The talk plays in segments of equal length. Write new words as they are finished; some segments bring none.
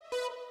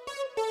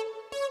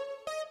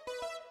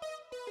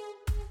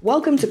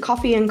Welcome to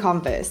Coffee and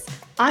Converse.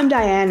 I'm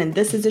Diane, and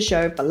this is a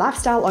show for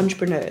lifestyle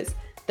entrepreneurs,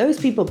 those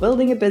people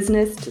building a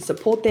business to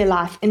support their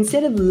life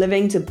instead of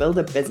living to build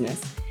a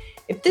business.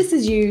 If this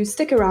is you,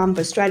 stick around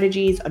for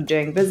strategies on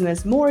doing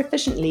business more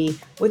efficiently,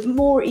 with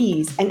more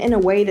ease, and in a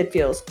way that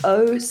feels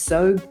oh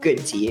so good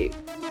to you.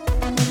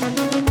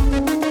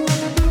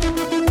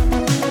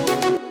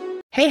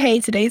 Hey,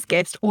 today's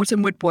guest,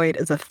 Autumn Wood-Boyd,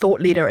 is a thought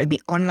leader in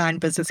the online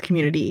business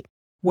community,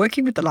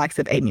 working with the likes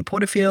of Amy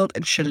Porterfield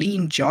and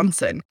Shalene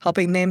Johnson,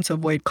 helping them to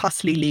avoid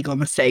costly legal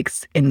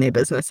mistakes in their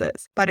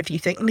businesses. But if you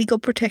think legal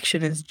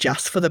protection is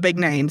just for the big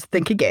names,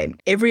 think again.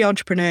 Every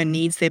entrepreneur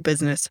needs their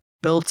business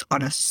built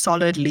on a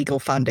solid legal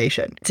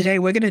foundation. Today,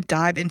 we're going to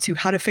dive into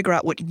how to figure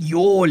out what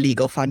your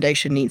legal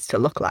foundation needs to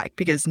look like,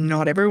 because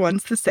not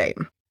everyone's the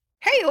same.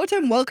 Hey,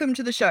 Autumn, welcome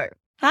to the show.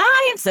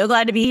 Hi, I'm so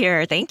glad to be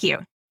here. Thank you.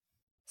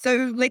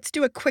 So let's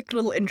do a quick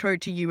little intro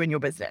to you and your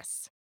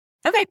business.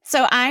 Okay,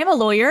 so I'm a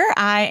lawyer.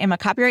 I am a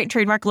copyright and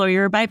trademark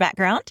lawyer by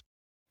background.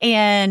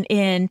 And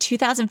in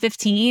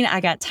 2015, I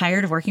got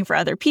tired of working for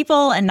other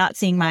people and not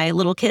seeing my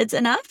little kids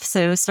enough,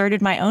 so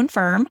started my own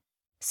firm.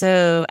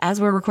 So as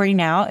we're recording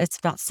now, it's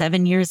about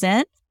 7 years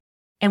in.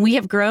 And we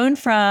have grown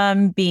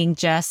from being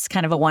just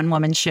kind of a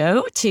one-woman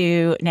show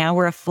to now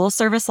we're a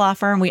full-service law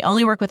firm. We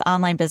only work with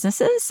online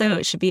businesses. So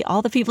it should be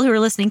all the people who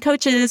are listening,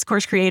 coaches,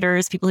 course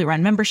creators, people who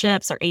run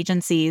memberships or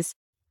agencies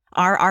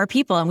are our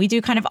people. And we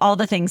do kind of all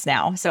the things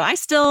now. So I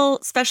still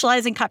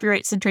specialize in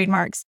copyrights and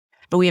trademarks,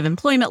 but we have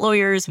employment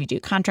lawyers. We do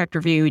contract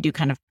review. We do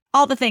kind of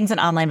all the things an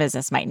online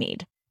business might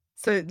need.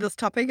 So this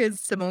topic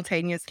is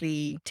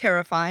simultaneously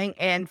terrifying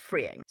and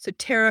freeing. So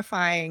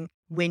terrifying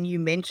when you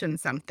mention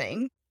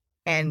something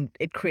and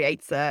it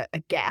creates a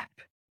gap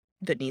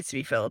that needs to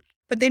be filled.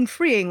 But then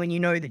freeing when you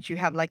know that you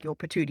have like your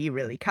patootie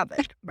really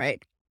covered,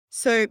 right?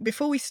 So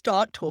before we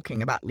start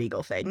talking about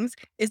legal things,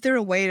 is there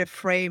a way to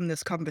frame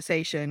this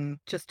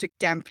conversation just to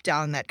damp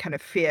down that kind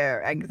of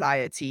fear,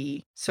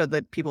 anxiety, so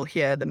that people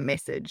hear the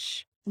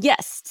message?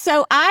 Yes.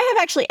 So I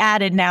have actually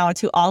added now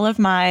to all of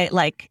my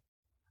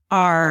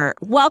our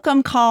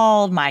welcome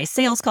call, my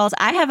sales calls,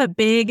 I have a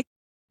big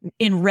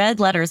in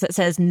red letters that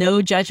says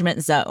no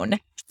judgment zone.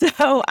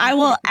 So I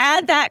will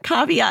add that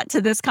caveat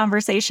to this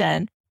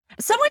conversation.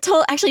 Someone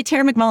told, actually,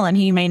 Tara McMullen,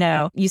 who you may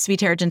know, used to be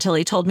Tara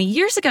Gentile, told me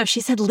years ago, she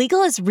said,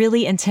 legal is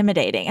really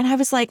intimidating. And I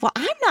was like, well,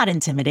 I'm not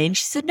intimidating.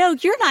 She said, no,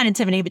 you're not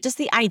intimidating, but just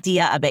the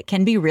idea of it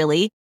can be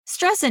really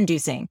stress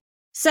inducing.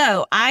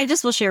 So I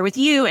just will share with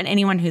you and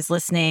anyone who's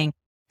listening,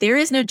 there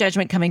is no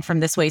judgment coming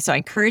from this way. So I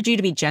encourage you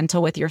to be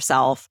gentle with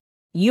yourself.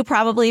 You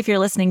probably, if you're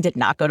listening, did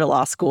not go to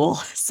law school.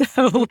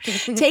 So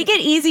take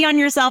it easy on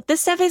yourself. This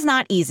stuff is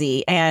not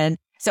easy. And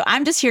so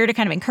I'm just here to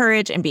kind of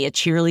encourage and be a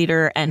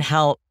cheerleader and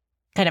help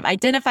kind of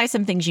identify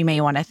some things you may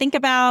want to think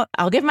about.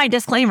 I'll give my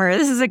disclaimer.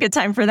 This is a good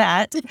time for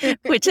that,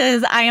 which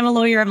is I am a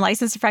lawyer. I'm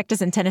licensed to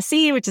practice in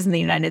Tennessee, which is in the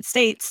United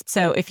States.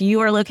 So if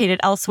you are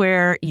located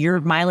elsewhere, your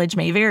mileage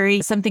may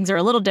vary. Some things are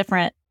a little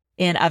different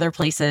in other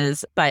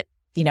places, but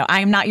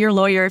I'm not your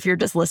lawyer if you're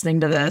just listening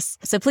to this.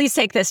 So please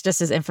take this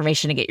just as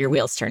information to get your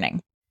wheels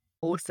turning.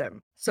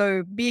 Awesome.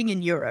 So being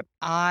in Europe,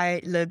 I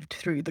lived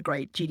through the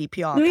great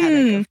GDPR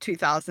panic of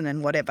 2000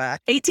 and whatever.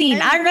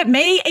 18. I remember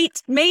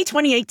May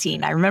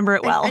 2018. I remember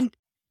it well.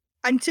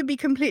 And to be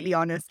completely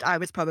honest, I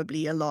was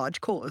probably a large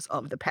cause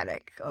of the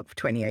panic of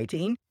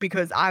 2018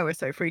 because I was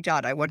so freaked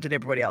out. I wanted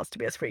everybody else to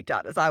be as freaked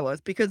out as I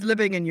was because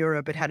living in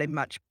Europe, it had a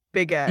much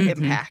bigger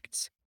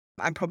impact.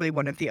 I'm probably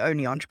one of the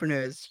only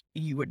entrepreneurs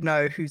you would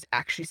know who's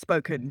actually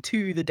spoken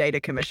to the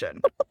Data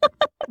Commission,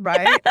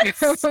 right?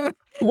 Yes.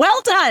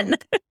 Well done.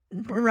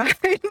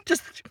 Right?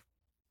 Just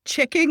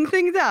checking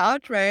things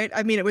out, right?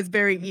 I mean, it was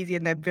very easy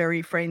and they're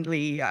very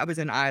friendly. I was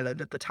in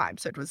Ireland at the time,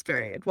 so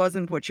it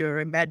wasn't what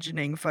you're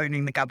imagining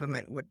phoning the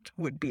government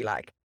would be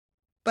like.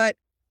 But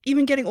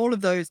even getting all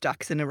of those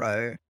ducks in a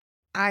row,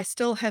 I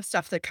still have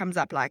stuff that comes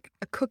up like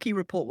a cookie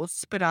report will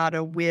spit out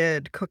a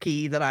weird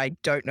cookie that I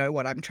don't know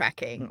what I'm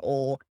tracking,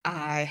 or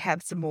I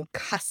have some more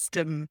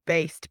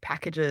custom-based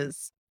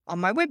packages on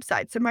my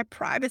website. So my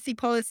privacy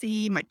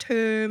policy, my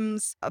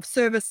terms of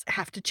service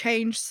have to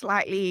change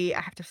slightly.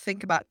 I have to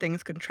think about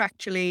things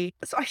contractually.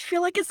 So I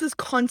feel like it's this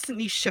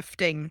constantly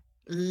shifting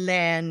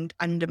land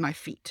under my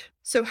feet.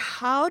 So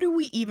how do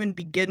we even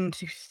begin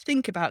to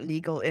think about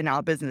legal in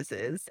our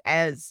businesses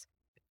as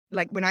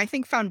when I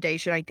think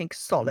foundation, I think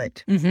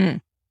solid. Mm-hmm.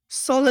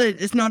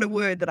 Solid is not a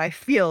word that I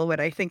feel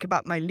when I think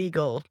about my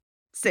legal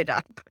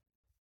setup.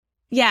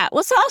 Yeah.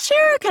 Well, so I'll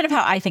share kind of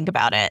how I think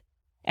about it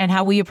and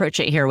how we approach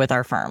it here with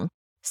our firm.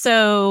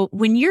 So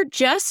when you're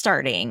just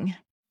starting,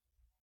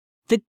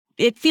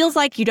 it feels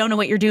like you don't know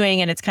what you're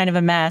doing and it's kind of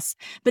a mess.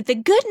 But the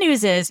good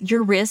news is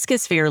your risk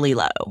is fairly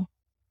low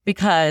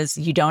because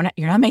you're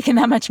not making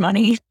that much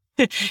money.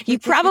 You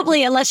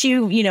probably, unless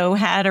you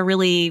had a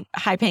really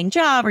high paying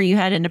job or you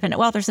had independent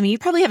wealth or something, you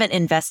probably haven't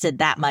invested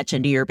that much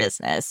into your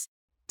business.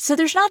 So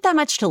there's not that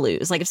much to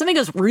lose. Like if something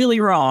goes really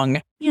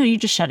wrong, you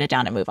just shut it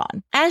down and move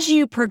on. As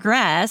you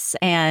progress,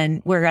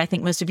 and where I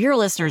think most of your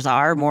listeners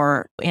are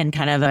more in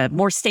kind of a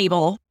more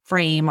stable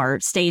frame or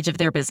stage of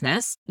their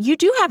business, you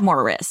do have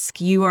more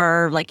risk. You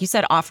are, like you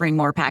said, offering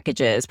more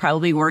packages,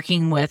 probably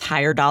working with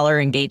higher dollar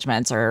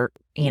engagements or,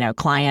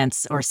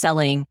 clients, or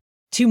selling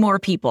to more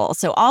people.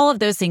 So all of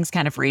those things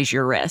kind of raise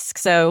your risk.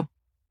 So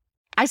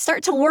I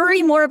start to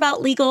worry more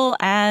about legal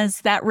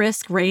as that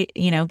risk rate,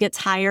 gets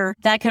higher.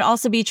 That could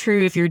also be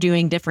true if you're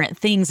doing different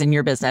things in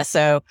your business.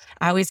 So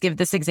I always give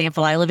this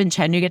example. I live in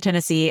Chattanooga,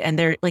 Tennessee, and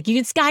you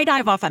can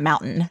skydive off a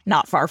mountain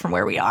not far from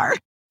where we are,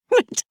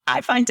 which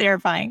I find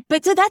terrifying.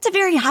 But so that's a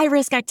very high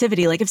risk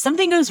activity. Like if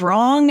something goes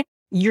wrong,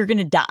 you're going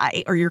to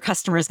die or your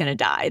customer is going to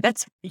die.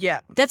 That's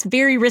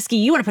very risky.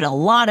 You want to put a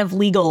lot of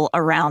legal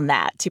around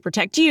that to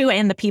protect you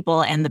and the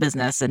people and the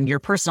business and your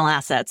personal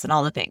assets and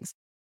all the things.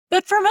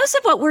 But for most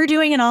of what we're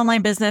doing in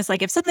online business,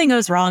 like if something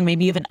goes wrong,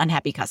 maybe you have an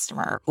unhappy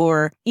customer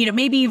or,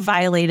 maybe you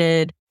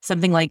violated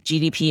something like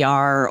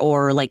GDPR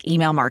or like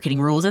email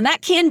marketing rules, and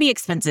that can be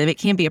expensive. It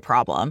can be a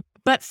problem.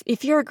 But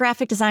if you're a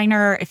graphic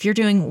designer, if you're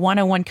doing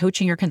one-on-one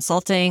coaching or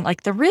consulting,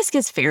 like the risk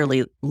is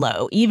fairly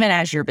low, even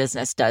as your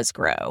business does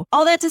grow.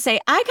 All that to say,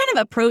 I kind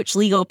of approach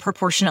legal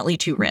proportionately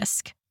to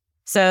risk.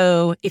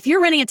 So if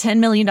you're running a $10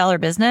 million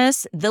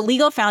business, the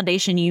legal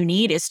foundation you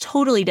need is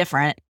totally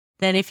different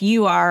than if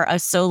you are a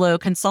solo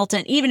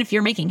consultant, even if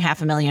you're making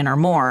 $500,000 or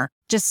more.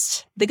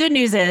 Just the good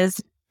news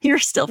is you're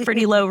still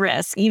pretty low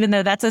risk, even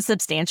though that's a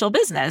substantial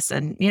business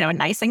and, a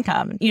nice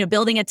income.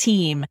 Building a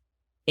team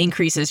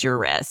increases your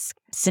risk.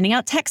 Sending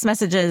out text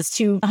messages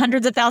to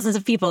hundreds of thousands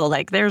of people,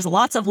 like there's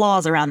lots of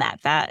laws around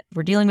that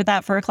we're dealing with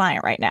that for a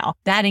client right now.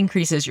 That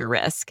increases your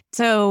risk.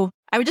 So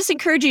I would just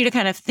encourage you to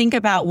kind of think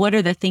about what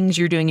are the things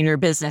you're doing in your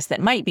business that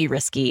might be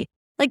risky.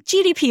 Like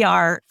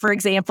GDPR, for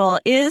example,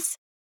 is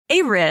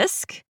a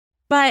risk.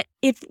 But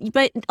a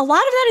lot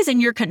of that is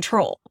in your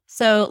control.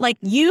 So like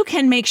you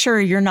can make sure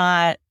you're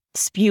not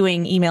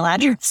spewing email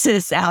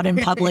addresses out in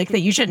public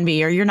that you shouldn't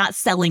be, or you're not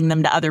selling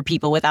them to other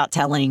people without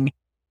telling,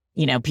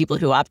 people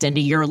who opt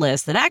into your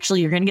list that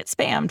actually you're going to get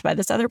spammed by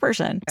this other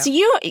person.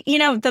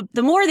 Yeah. So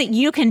the more that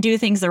you can do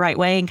things the right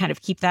way and kind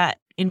of keep that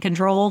in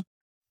control,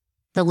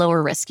 the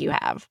lower risk you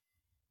have.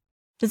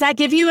 Does that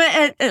give you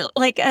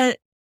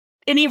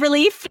any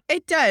relief?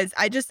 It does.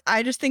 I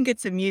just think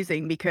it's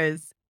amusing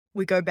because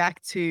we go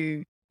back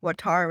to what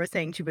Tara was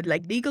saying too, but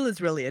like legal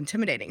is really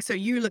intimidating. So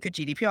you look at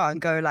GDPR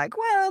and go like,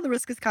 well, the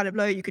risk is kind of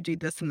low. You could do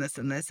this and this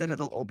and this and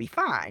it'll all be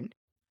fine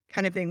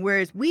kind of thing.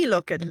 Whereas we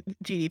look at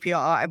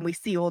GDPR and we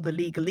see all the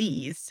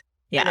legalese.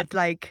 Yeah. And it's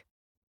like,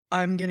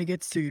 I'm going to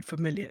get sued for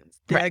millions.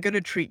 They're going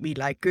to treat me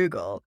like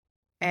Google.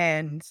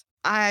 And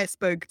I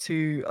spoke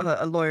to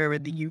a lawyer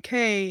in the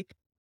UK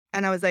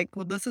and I was like,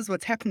 well, this is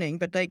what's happening.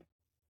 But like,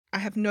 I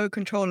have no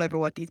control over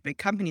what these big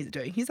companies are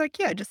doing. He's like,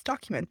 yeah, just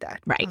document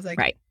that. Right. I was like,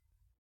 right.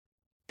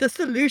 The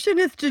solution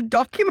is to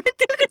document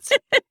it.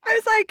 I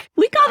was like,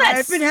 we call that.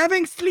 I've been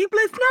having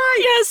sleepless nights.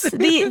 Yes.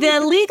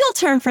 The legal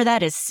term for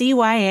that is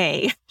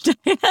CYA.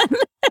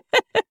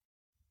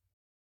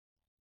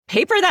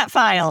 Paper that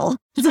file.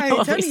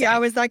 I tell you, I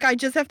was like, I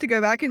just have to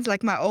go back into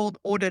like my old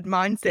audit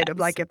mindset of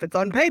like, if it's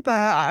on paper,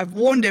 I've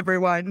warned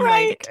everyone.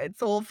 Right. Like,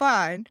 it's all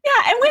fine.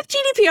 Yeah. And with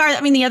GDPR, I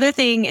mean, the other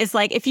thing is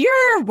like, if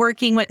you're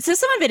working with, so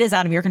some of it is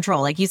out of your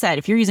control. Like you said,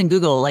 if you're using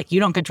Google, like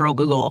you don't control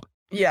Google.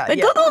 Yeah.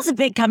 But Google's a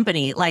big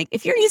company. Like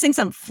if you're using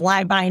some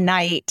fly by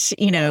night,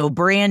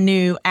 brand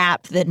new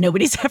app that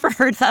nobody's ever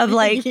heard of,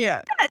 like,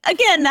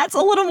 again, that's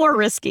a little more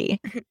risky.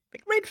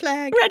 Red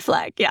flag. Red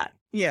flag. Yeah.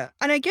 Yeah.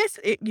 And I guess,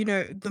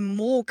 the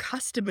more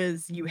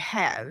customers you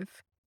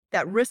have,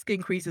 that risk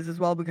increases as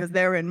well because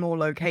they're in more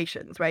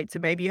locations, right? So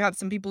maybe you have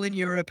some people in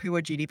Europe who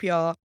are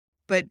GDPR,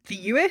 but the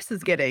US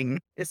is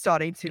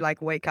starting to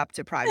like wake up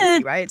to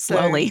privacy, right?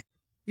 Slowly. So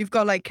you've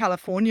got like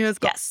California's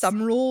got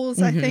some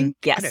rules, I think.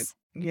 Yes.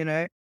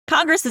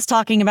 Congress is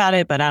talking about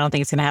it, but I don't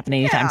think it's going to happen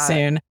anytime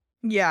soon.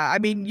 Yeah. I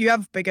mean, you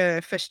have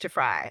bigger fish to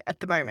fry at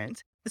the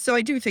moment. So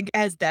I do think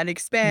as that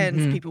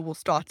expands, people will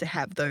start to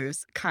have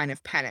those kind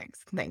of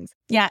panics things.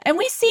 Yeah. And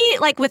we see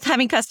like with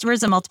having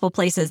customers in multiple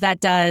places, that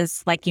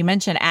does, like you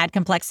mentioned, add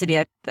complexity.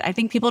 I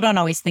think people don't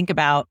always think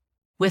about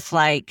with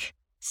like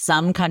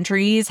some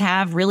countries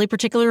have really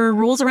particular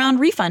rules around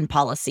refund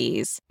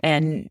policies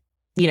and,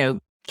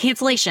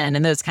 cancellation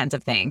and those kinds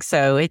of things.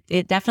 So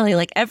it definitely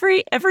like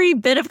every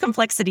bit of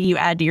complexity you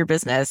add to your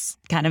business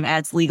kind of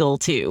adds legal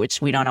too,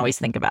 which we don't always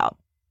think about.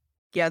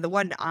 Yeah, the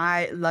one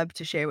I love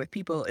to share with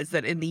people is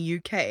that in the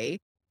UK,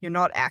 you're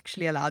not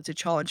actually allowed to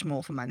charge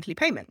more for monthly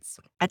payments.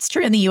 That's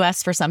true in the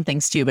US for some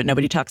things too, but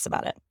nobody talks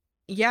about it.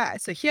 Yeah.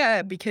 So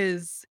here,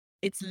 because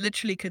it's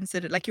literally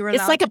considered like you're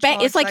allowed it's like a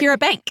bank. It's like you're a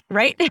bank,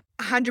 right?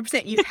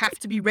 100%. You have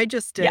to be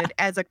registered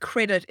as a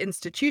credit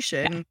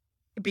institution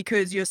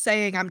because you're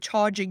saying I'm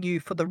charging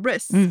you for the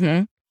risk.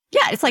 Yeah,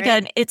 it's like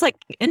it's like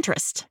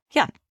interest.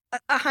 Yeah.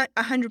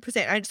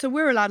 100%. So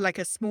we're allowed like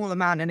a small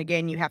amount. And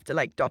again, you have to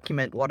like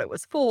document what it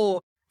was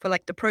for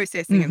like the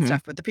processing and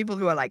stuff. But the people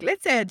who are like,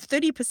 let's add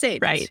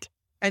 30%. Right.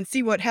 And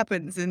see what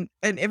happens. And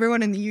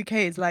everyone in the UK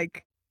is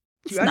like,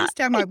 do you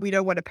understand why we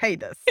don't want to pay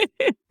this?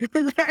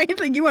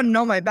 Like, you are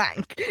not my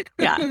bank.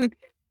 Yeah.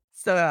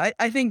 So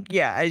I think,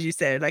 yeah, as you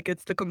said, like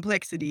it's the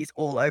complexities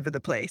all over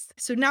the place.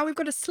 So now we've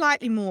got a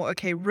slightly more,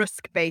 okay,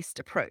 risk-based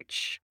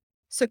approach.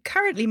 So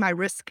currently my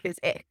risk is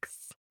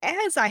X.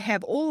 As I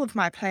have all of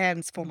my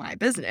plans for my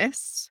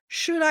business,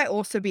 should I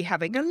also be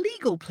having a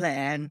legal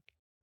plan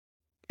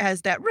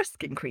as that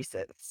risk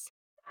increases?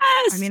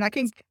 I Yes. mean, I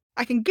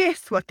can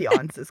guess what the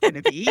answer is going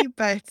to be,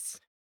 but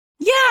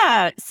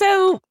Yeah.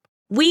 So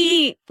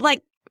we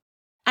like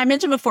I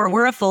mentioned before,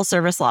 we're a full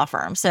service law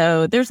firm.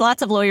 So there's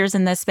lots of lawyers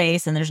in this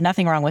space, and there's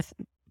nothing wrong with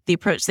the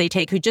approach they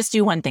take who just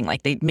do one thing,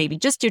 like they maybe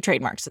just do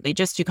trademarks, so they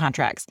just do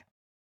contracts.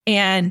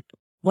 And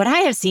what I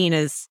have seen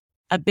is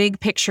a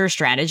big picture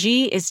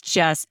strategy is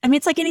just, I mean,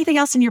 it's like anything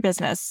else in your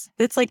business.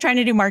 It's like trying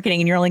to do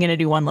marketing and you're only going to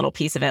do one little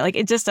piece of it. Like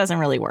it just doesn't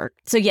really work.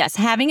 So yes,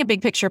 having a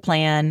big picture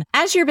plan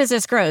as your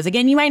business grows,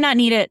 again, you might not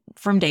need it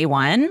from day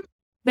one,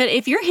 but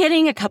if you're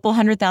hitting a couple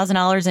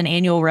 $100,000 in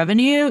annual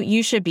revenue,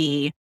 you should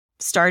be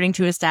starting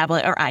to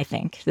establish, or I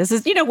think this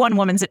is, one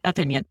woman's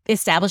opinion,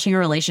 establishing a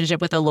relationship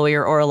with a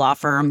lawyer or a law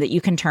firm that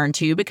you can turn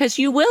to because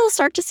you will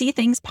start to see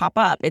things pop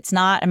up. It's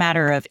not a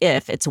matter of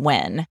if, it's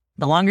when.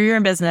 The longer you're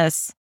in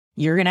business,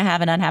 you're going to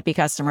have an unhappy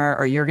customer,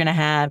 or you're going to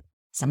have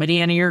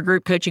somebody in your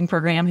group coaching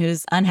program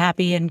who's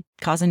unhappy and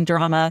causing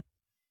drama.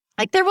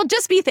 Like there will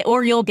just be,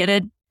 or you'll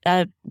get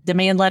a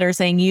demand letter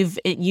saying you've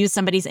used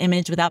somebody's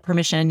image without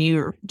permission,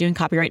 you're doing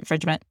copyright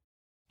infringement.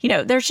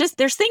 There's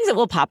things that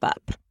will pop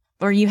up.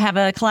 Or you have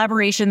a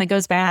collaboration that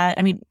goes bad.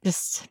 I mean,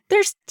 business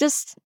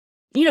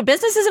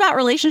is about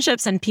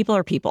relationships and people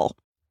are people.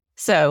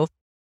 So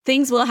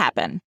things will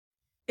happen.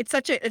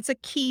 it's a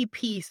key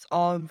piece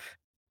of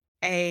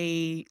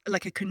a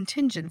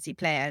contingency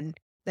plan.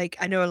 Like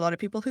I know a lot of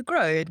people who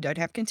grow and don't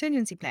have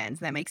contingency plans,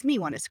 and that makes me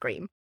want to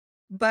scream.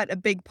 But a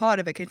big part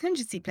of a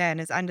contingency plan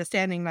is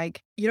understanding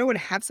like you don't want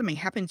to have something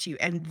happen to you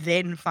and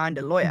then find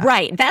a lawyer.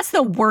 Right. That's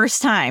the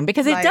worst time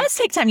because it does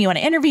take time. You want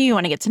to interview, you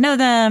want to get to know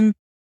them.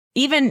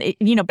 Even,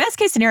 best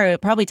case scenario,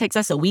 it probably takes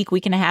us a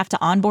week and a half to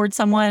onboard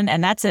someone.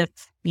 And that's if,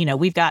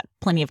 we've got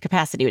plenty of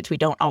capacity, which we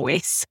don't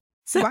always.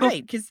 So.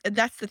 Right. Because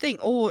that's the thing.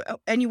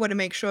 And you want to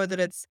make sure that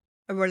it's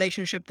a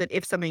relationship that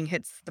if something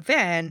hits the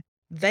fan,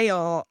 they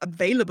are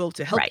available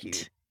to help you.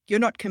 You're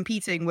not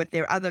competing with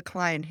their other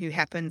client who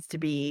happens to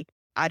be,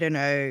 I don't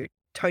know,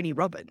 Tony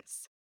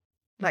Robbins.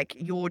 Like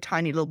your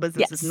tiny little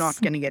business is not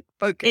going to get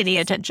focused. Any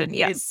attention,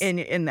 yes.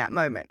 In that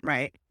moment,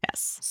 right?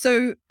 Yes.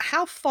 So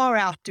how far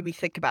out do we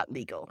think about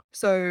legal?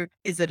 So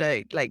is it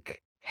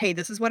hey,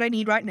 this is what I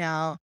need right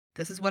now.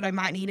 This is what I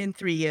might need in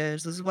 3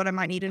 years. This is what I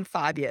might need in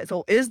 5 years.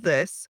 Or is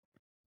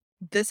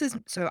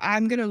so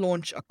I'm going to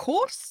launch a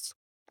course.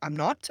 I'm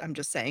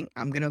just saying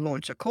I'm going to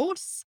launch a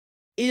course.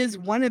 Is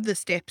one of the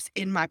steps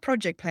in my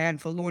project plan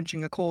for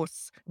launching a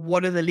course,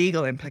 what are the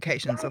legal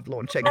implications of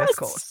launching this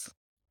course?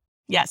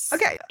 Yes.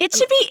 Okay. It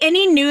should be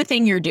any new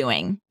thing you're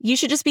doing. You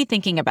should just be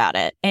thinking about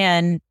it.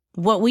 And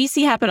what we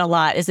see happen a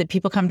lot is that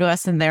people come to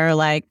us and they're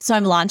like, so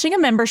I'm launching a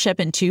membership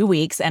in 2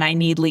 weeks and I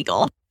need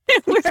legal.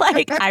 We're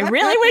like, I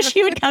really wish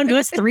you would come to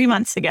us 3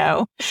 months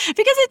ago because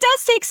it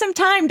does take some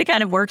time to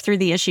kind of work through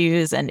the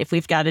issues. And if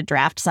we've got to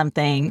draft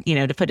something,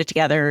 to put it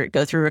together,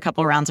 go through a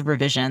couple of rounds of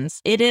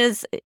revisions,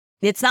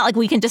 it's not like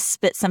we can just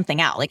spit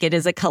something out. Like it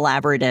is a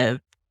collaborative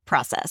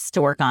process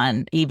to work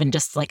on, even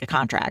just like a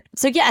contract.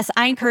 So yes,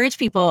 I encourage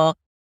people,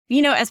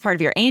 as part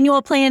of your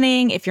annual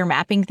planning, if you're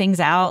mapping things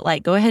out,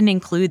 like go ahead and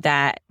include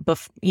that,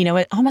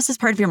 almost as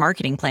part of your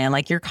marketing plan,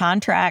 like your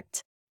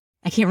contract.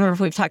 I can't remember if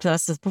we've talked about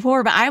this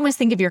before, but I always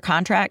think of your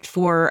contract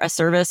for a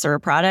service or a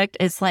product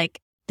as like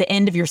the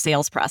end of your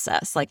sales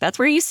process. Like that's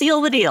where you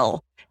seal the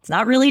deal. It's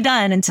not really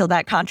done until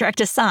that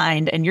contract is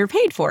signed and you're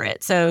paid for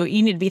it. So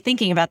you need to be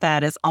thinking about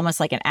that as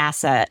almost like an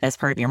asset as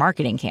part of your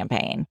marketing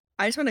campaign.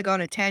 I just want to go on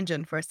a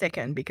tangent for a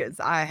second because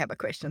I have a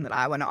question that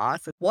I want to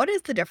ask. What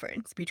is the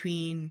difference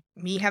between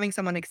me having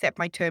someone accept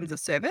my terms of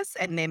service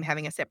and them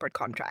having a separate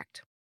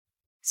contract?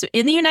 So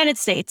in the United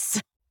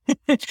States,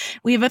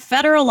 we have a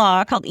federal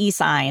law called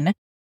e-sign,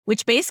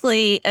 which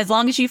basically, as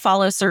long as you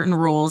follow certain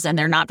rules, and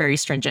they're not very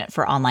stringent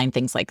for online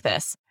things like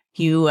this,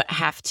 you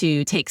have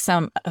to take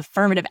some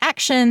affirmative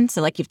action.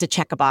 So like you have to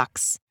check a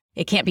box.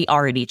 It can't be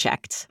already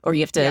checked, or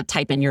you have to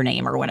type in your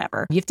name or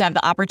whatever. You have to have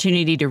the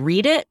opportunity to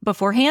read it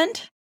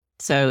beforehand.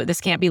 So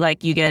this can't be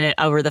like you get it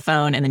over the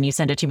phone and then you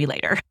send it to me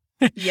later.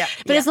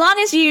 But as long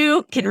as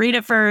you can read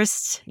it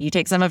first, you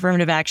take some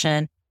affirmative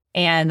action,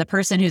 and the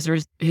person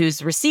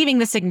who's receiving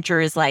the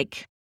signature is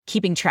like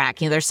keeping track.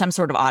 There's some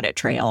sort of audit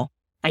trail,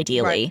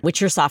 ideally, which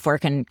your software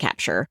can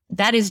capture.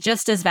 That is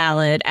just as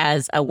valid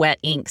as a wet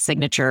ink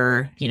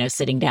signature,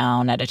 sitting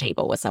down at a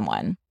table with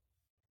someone.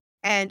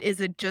 And is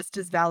it just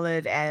as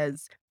valid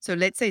as, so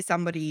let's say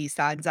somebody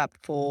signs up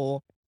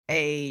for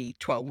a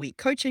 12-week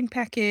coaching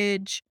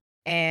package,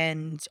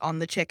 and on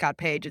the checkout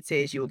page, it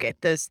says you'll get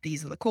this,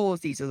 these are the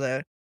calls, these are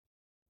the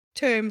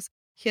terms.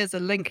 Here's a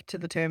link to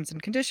the terms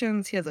and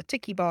conditions. Here's a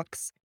ticky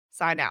box,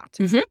 sign out.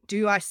 Mm-hmm.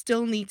 Do I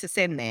still need to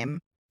send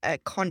them a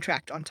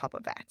contract on top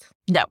of that?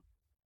 No.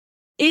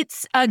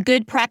 It's a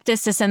good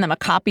practice to send them a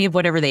copy of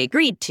whatever they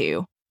agreed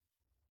to,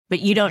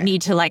 but you don't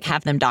need to like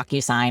have them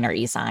DocuSign or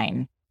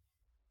e-sign.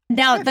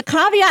 Now, the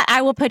caveat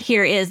I will put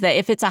here is that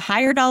if it's a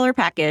higher dollar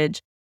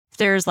package, if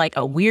there's like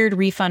a weird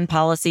refund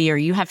policy or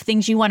you have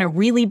things you want to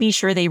really be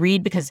sure they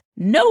read, because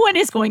no one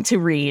is going to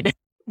read,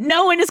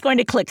 no one is going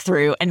to click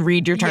through and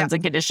read your terms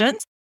and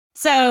conditions.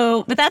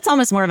 So, but that's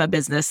almost more of a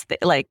business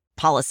like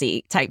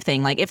policy type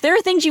thing. Like if there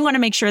are things you want to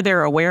make sure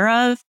they're aware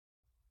of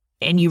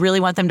and you really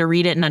want them to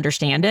read it and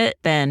understand it,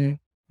 then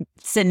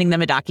sending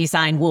them a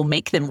DocuSign will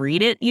make them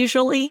read it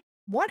usually.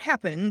 What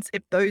happens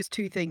if those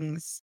two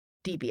things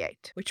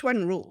deviate? Which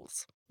one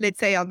rules? Let's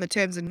say on the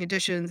terms and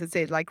conditions, it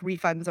says like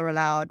refunds are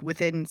allowed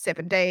within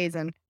 7 days.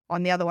 And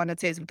on the other one, it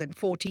says within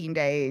 14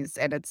 days.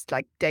 And it's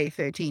like day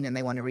 13 and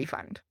they want a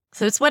refund.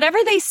 So it's whatever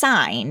they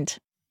signed.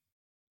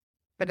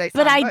 But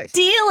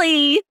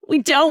ideally, we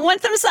don't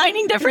want them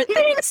signing different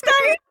things.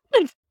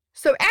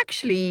 So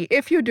actually,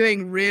 if you're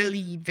doing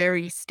really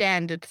very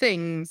standard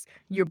things,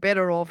 you're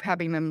better off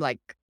having them like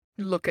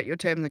look at your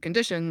terms and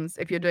conditions.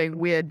 If you're doing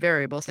weird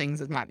variable things,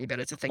 it might be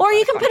better to think. Or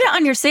you can put it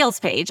on your sales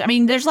page. I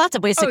mean, there's lots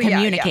of ways to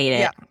communicate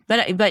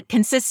it, but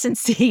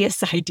consistency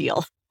is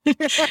ideal.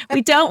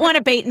 We don't want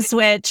a bait and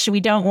switch. We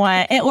don't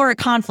want, or a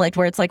conflict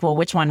where it's like, well,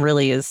 which one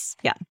really is?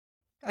 Yeah.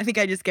 I think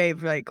I just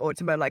gave like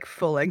Autumn like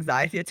full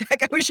anxiety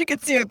attack. I wish you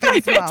could see her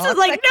face. Well.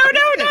 Like,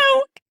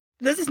 no.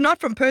 This is not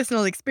from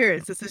personal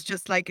experience. This is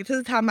just like, this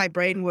is how my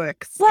brain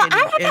works. Well,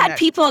 I have had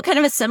people kind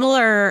of a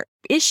similar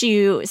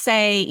issue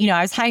say,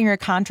 I was hiring a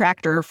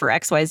contractor for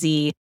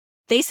XYZ.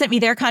 They sent me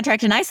their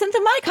contract and I sent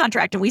them my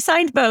contract and we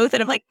signed both.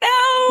 And I'm like,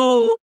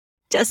 no,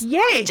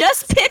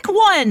 just pick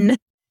one.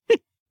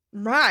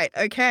 Right.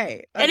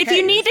 Okay. And if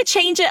you need to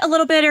change it a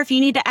little bit, or if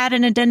you need to add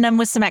an addendum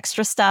with some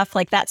extra stuff,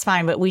 like that's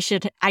fine. But we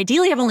should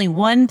ideally have only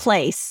one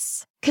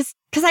place because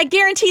I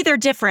guarantee they're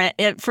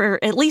different for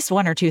at least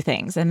one or two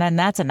things. And then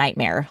that's a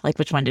nightmare. Like,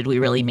 which one did we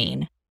really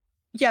mean?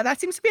 Yeah,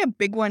 that seems to be a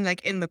big one,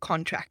 like in the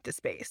contractor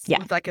space. Yeah.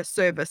 With like a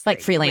service. Like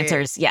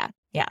freelancers. Yeah.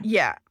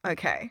 Yeah.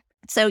 Okay.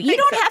 So you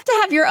don't have to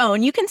have your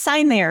own. You can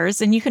sign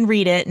theirs and you can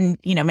read it and,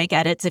 make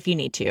edits if you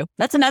need to.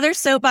 That's another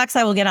soapbox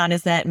I will get on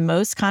is that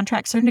most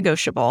contracts are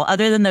negotiable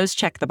other than those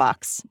check the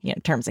box,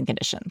 terms and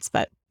conditions.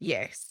 But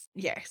yes.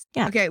 Yeah.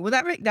 Okay. Well,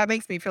 that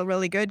makes me feel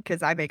really good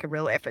because I make a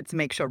real effort to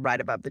make sure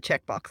right above the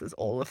checkbox is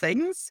all the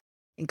things,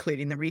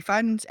 including the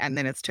refund, and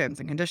then it's terms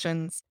and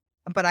conditions.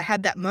 But I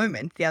had that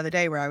moment the other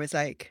day where I was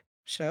like,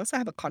 should I also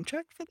have a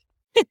contract for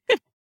that?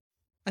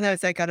 And I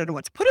was like, I don't know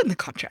what to put in the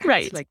contract.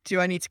 Right. Like,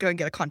 do I need to go and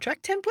get a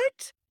contract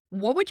template?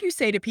 What would you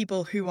say to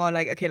people who are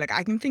like, okay, like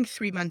I can think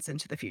 3 months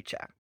into the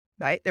future,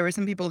 right? There are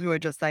some people who are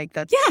just like,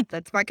 that's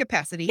my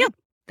capacity. Yeah.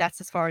 That's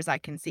as far as I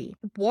can see.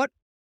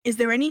 Is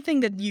there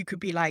anything that you could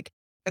be like,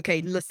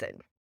 okay, listen,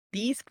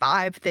 these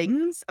 5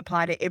 things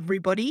apply to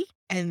everybody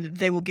and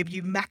they will give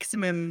you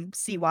maximum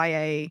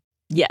CYA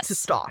to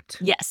start.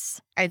 Yes.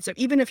 And so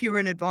even if you're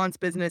an advanced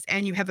business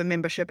and you have a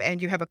membership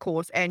and you have a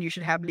course and you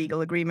should have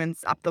legal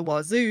agreements up the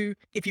wazoo,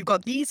 if you've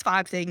got these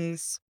 5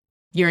 things,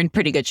 you're in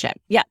pretty good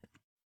shape. Yeah.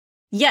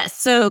 Yes.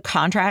 So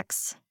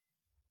contracts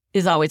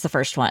is always the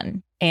first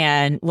one.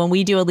 And when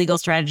we do a legal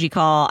strategy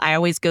call, I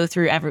always go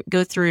through,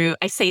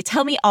 I say,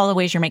 tell me all the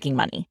ways you're making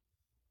money.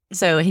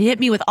 So hit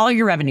me with all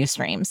your revenue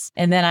streams.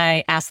 And then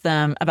I ask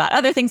them about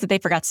other things that they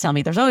forgot to tell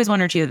me. There's always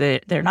one or two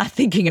that they're not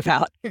thinking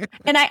about.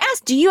 And I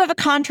ask, do you have a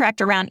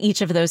contract around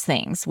each of those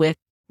things with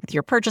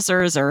your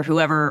purchasers or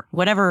whoever,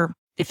 whatever,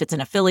 if it's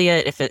an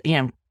affiliate, if it,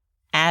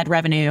 ad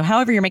revenue,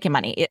 however you're making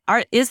money,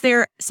 is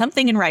there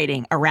something in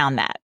writing around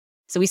that?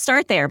 So we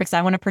start there because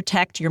I want to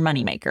protect your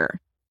moneymaker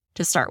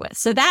to start with.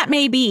 So that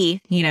may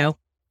be,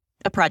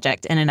 a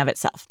project in and of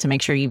itself to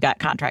make sure you've got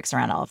contracts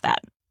around all of that.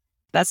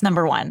 That's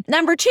number 1.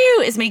 Number 2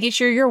 is making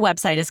sure your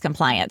website is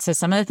compliant. So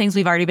some of the things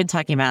we've already been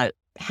talking about,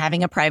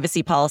 having a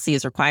privacy policy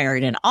is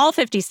required in all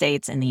 50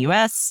 states in the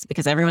US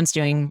because everyone's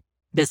doing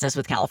business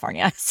with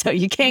California. So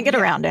you can't get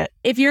around it.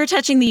 If you're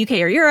touching the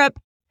UK or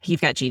Europe,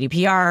 you've got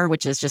GDPR,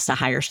 which is just a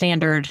higher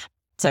standard.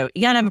 So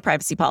you got to have a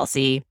privacy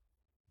policy,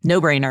 no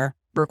brainer,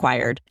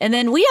 required. And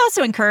then we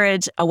also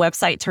encourage a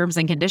website terms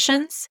and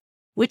conditions,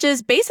 which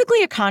is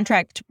basically a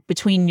contract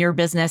between your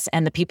business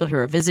and the people who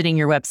are visiting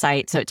your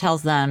website. So it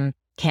tells them,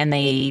 can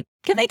they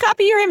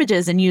copy your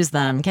images and use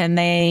them? Can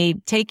they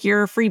take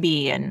your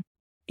freebie and,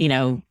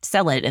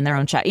 sell it in their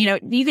own chat?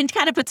 You can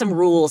kind of put some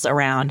rules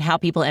around how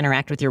people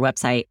interact with your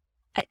website.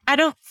 I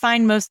don't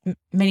find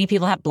many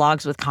people have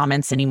blogs with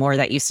comments anymore.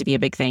 That used to be a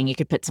big thing. You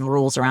could put some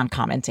rules around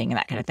commenting and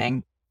that kind of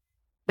thing.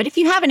 But if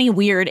you have any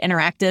weird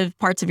interactive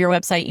parts of your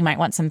website, you might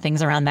want some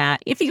things around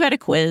that. If you had a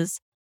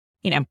quiz,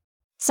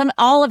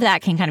 all of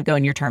that can kind of go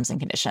in your terms and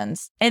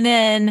conditions. And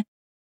then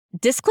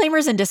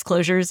disclaimers and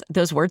disclosures,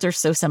 those words are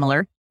so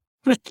similar,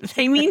 but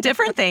they mean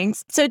different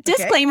things. So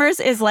disclaimers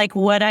is like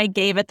what I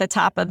gave at the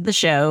top of the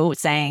show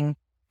saying,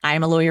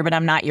 I'm a lawyer, but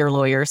I'm not your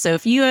lawyer. So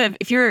if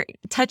you're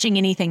touching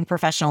anything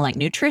professional like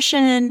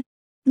nutrition,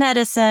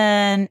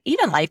 medicine,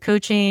 even life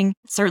coaching,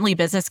 certainly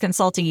business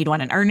consulting, you'd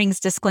want an earnings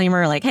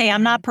disclaimer like, hey,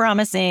 I'm not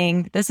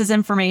promising, this is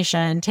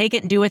information, take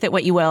it and do with it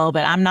what you will,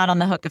 but I'm not on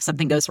the hook if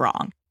something goes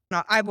wrong.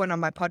 Now, I have one on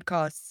my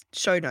podcast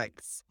show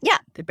notes. Yeah.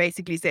 That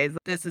basically says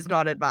this is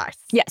not advice.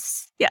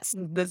 Yes. Yes.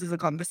 This is a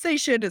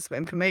conversation. It's for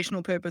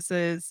informational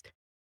purposes.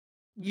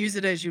 Use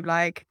it as you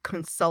like.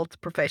 Consult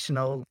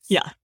professionals.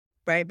 Yeah.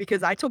 Right?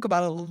 Because I talk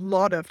about a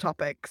lot of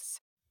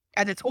topics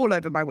and it's all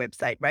over my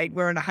website, right?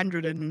 We're on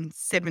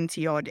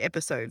 170 odd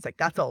episodes. Like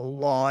that's a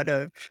lot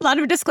of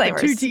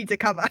disclaimers. duty to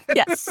cover.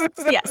 Yes.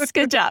 Yes.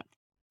 Good job.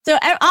 So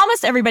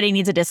almost everybody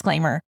needs a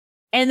disclaimer.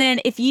 And then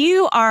if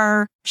you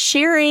are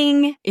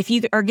sharing, if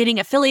you are getting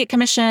affiliate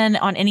commission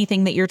on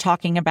anything that you're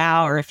talking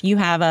about, or if you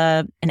have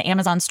an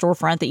Amazon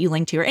storefront that you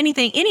link to, or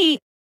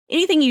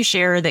anything you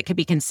share that could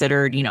be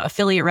considered,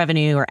 affiliate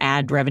revenue or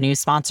ad revenue,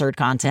 sponsored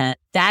content,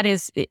 that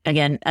is,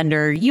 again,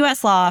 under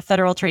US law,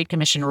 Federal Trade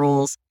Commission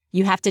rules,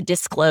 you have to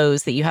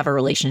disclose that you have a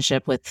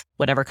relationship with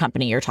whatever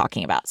company you're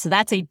talking about. So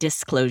that's a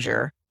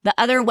disclosure. The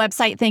other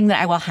website thing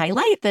that I will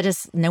highlight that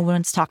is no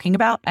one's talking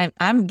about,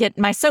 I'm getting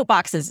my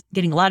soapbox is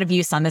getting a lot of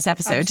use on this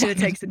episode. I'm going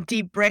to take some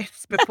deep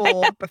breaths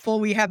before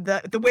we have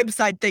the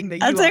website thing that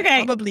you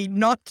are probably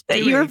not doing.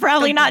 That you are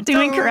probably not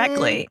doing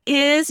correctly,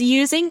 is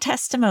using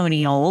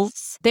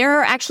testimonials. There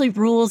are actually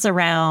rules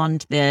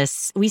around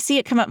this. We see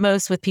it come up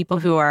most with people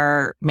who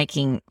are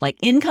making like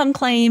income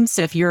claims.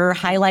 So if you're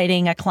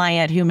highlighting a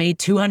client who made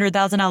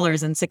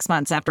 $200,000 in 6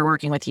 months after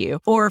working with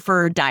you, or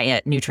for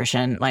diet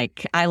nutrition,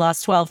 like I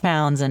lost 12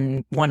 pounds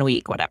in 1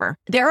 week, whatever.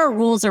 There are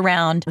rules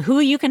around who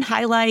you can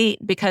highlight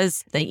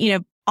because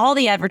all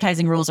the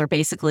advertising rules are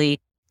basically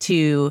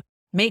to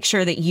make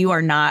sure that you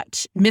are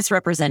not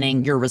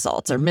misrepresenting your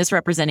results or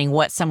misrepresenting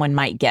what someone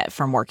might get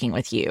from working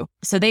with you.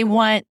 So the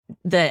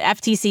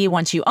FTC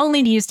wants you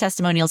only to use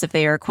testimonials if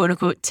they are quote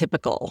unquote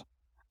typical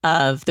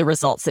of the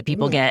results that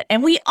people get.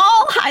 And we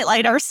all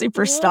highlight our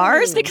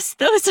superstars because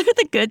those are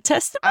the good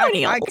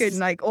testimonials. I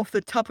could, off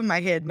the top of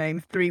my head,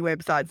 name 3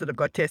 websites that have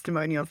got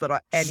testimonials that are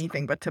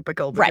anything but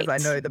typical because I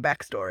know the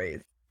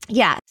backstories.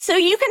 Yeah. So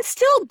you can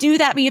still do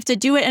that, but you have to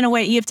do it in a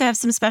way, you have to have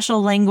some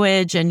special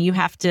language and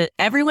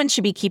everyone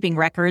should be keeping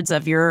records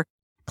of your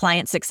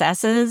client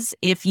successes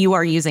if you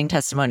are using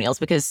testimonials,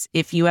 because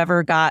if you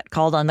ever got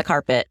called on the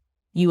carpet,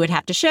 you would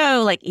have to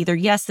show either,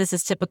 yes, this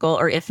is typical,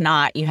 or if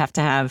not, you have to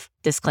have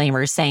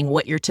disclaimers saying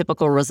what your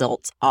typical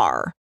results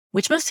are,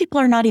 which most people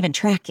are not even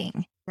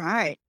tracking.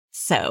 Right.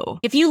 So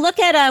if you look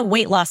at a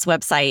weight loss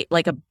website,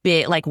 like a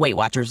big, like Weight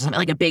Watchers or something,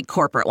 like a big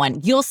corporate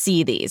one, you'll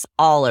see these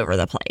all over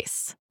the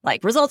place.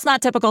 Like results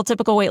not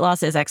typical weight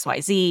loss is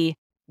XYZ.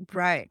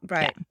 Right.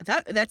 Yeah.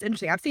 That's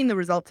interesting. I've seen the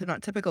results are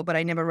not typical, but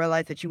I never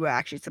realized that you were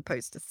actually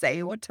supposed to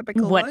say what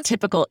typical was.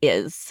 Typical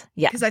is.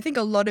 Yeah. Because I think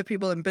a lot of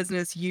people in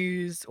business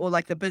use, or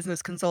like the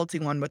business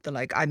consulting one with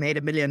the I made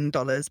 $1 million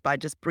by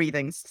just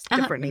breathing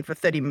differently for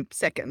 30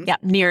 seconds. Yeah.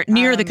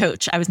 Near the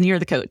coach. I was near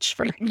the coach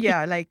for.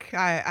 Yeah.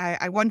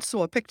 I once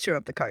saw a picture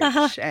of the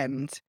coach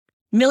and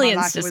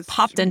millions just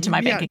popped into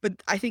my bank.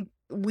 But I think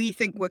we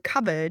think we're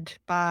covered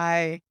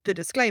by the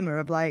disclaimer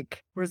of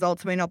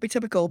results may not be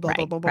typical, blah,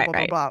 blah, blah, blah,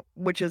 blah, blah,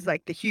 which is the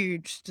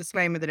huge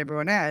disclaimer that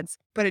everyone adds.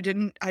 But I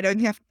don't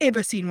think I've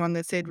ever seen one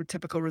that said what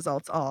typical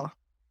results are.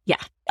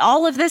 Yeah.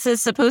 All of this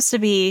is supposed to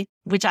be,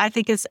 which I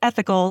think is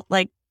ethical,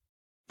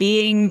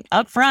 being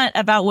upfront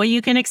about what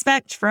you can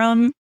expect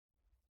from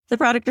the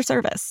product or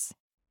service.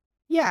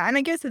 Yeah. And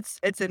I guess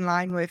it's in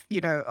line with,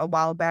 a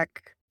while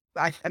back,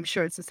 I'm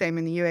sure it's the same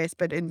in the US,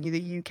 but in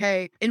the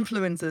UK,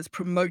 influencers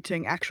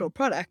promoting actual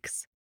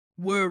products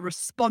were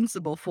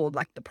responsible for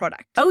the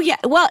product. Oh, yeah.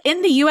 Well,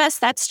 in the US,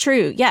 that's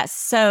true. Yes.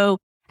 So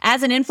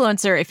as an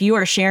influencer, if you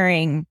are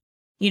sharing,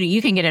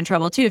 you can get in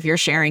trouble too if you're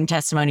sharing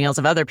testimonials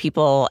of other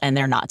people and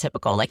they're not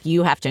typical.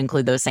 You have to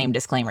include those same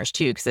disclaimers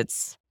too,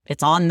 because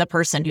it's on the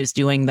person who's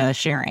doing the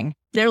sharing.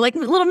 They're like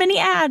little mini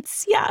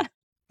ads. Yeah.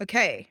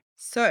 Okay.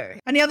 So,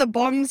 any other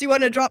bombs you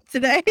want to drop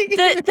today?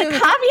 The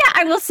caveat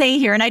I will say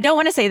here, and I don't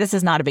want to say this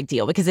is not a big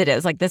deal because it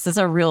is, this is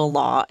a real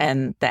law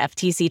and the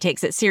FTC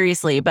takes it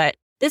seriously, but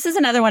this is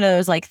another one of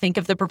those, think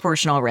of the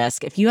proportional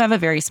risk. If you have a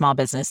very small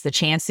business, the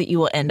chance that you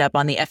will end up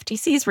on the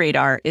FTC's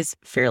radar is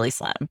fairly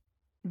slim.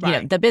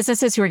 Right. The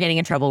businesses who are getting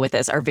in trouble with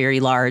this are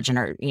very large and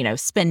are,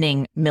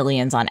 spending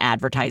millions on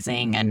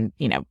advertising and,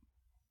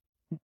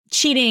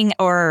 cheating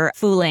or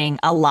fooling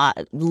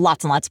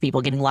lots and lots of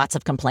people, getting lots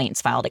of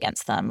complaints filed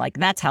against them.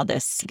 That's how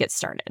this gets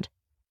started.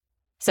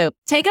 So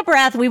take a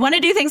breath. We want to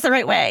do things the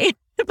right way,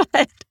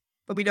 but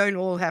we don't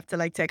all have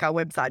to take our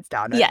websites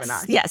down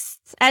overnight. Yes.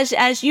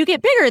 As you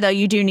get bigger, though,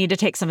 you do need to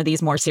take some of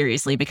these more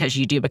seriously because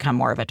you do become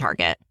more of a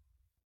target.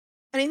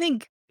 And I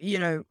think,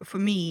 for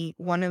me,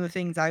 one of the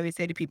things I always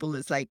say to people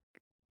is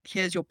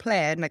here's your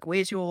plan.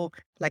 Where's your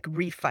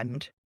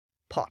refund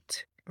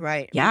pot,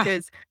 right? Yeah.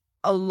 Because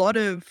a lot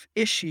of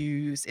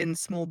issues in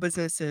small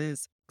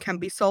businesses can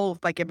be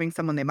solved by giving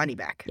someone their money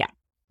back. Yeah.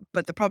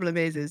 But the problem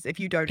is if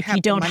you don't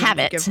have the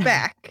money to give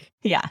back,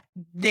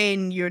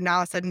 then you're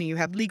now suddenly you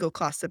have legal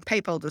costs and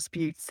PayPal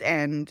disputes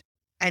and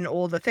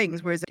all the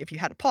things. Whereas if you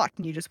had a pot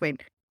and you just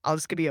went, I'll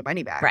just give you your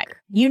money back. Right.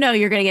 You're going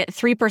to get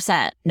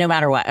 3% no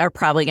matter what, are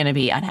probably going to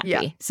be unhappy.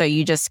 Yeah. So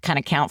you just kind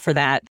of count for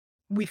that.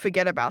 We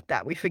forget about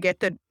that. We forget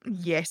that,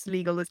 yes,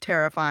 legal is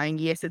terrifying.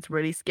 Yes, it's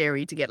really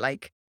scary to get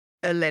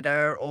a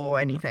letter or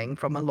anything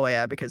from a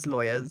lawyer, because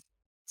lawyers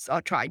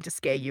are trying to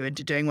scare you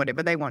into doing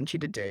whatever they want you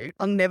to do.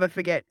 I'll never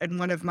forget,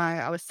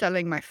 I was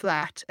selling my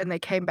flat and they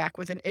came back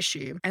with an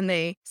issue and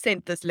they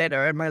sent this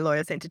letter and my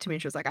lawyer sent it to me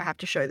and she was like, I have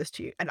to show this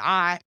to you. And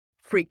I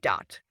freaked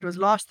out. It was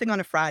last thing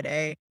on a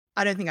Friday.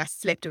 I don't think I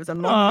slept. It was a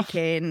long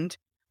weekend.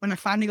 When I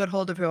finally got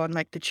hold of her on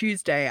like the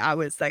Tuesday, I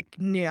was like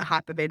near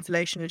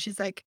hyperventilation and she's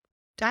like,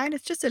 Diane,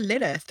 it's just a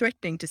letter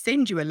threatening to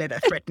send you a letter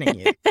threatening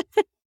you.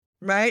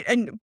 Right.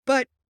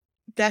 But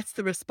that's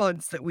the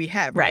response that we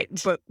have. Right.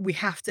 But we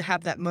have to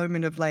have that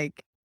moment of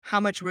like, how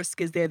much risk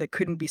is there that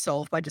couldn't be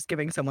solved by just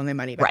giving someone their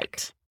money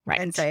back? Right.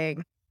 And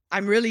saying,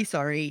 I'm really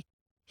sorry.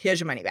 Here's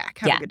your money back.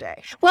 Have a good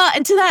day. Well,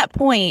 and to that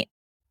point,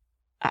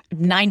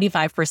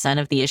 95%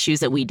 of the issues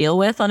that we deal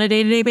with on a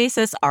day-to-day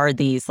basis are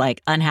these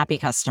like unhappy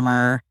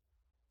customer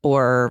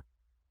or,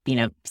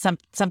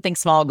 something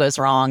small goes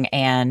wrong.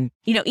 And,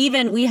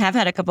 even we have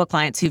had a couple of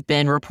clients who've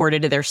been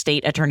reported to their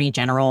state attorney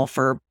general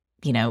for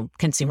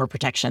consumer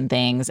protection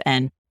things.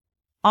 And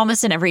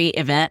almost in every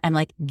event, I'm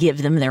like,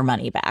 give them their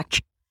money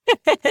back.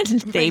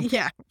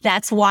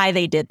 That's why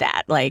they did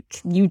that. Like,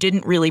 you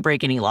didn't really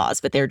break any laws,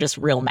 but they're just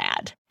real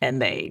mad.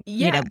 And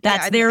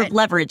that's their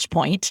leverage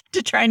point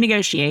to try and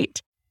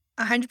negotiate.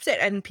 100%.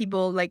 And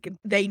people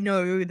they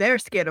know they're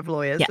scared of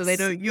lawyers. Yes. So they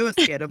know you're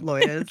scared of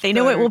lawyers. They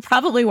know it will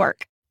probably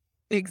work.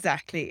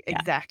 Exactly.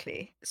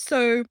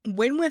 So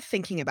when we're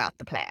thinking about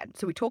the plan,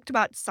 so we talked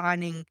about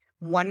signing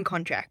one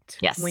contract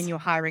when you're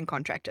hiring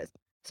contractors.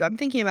 So I'm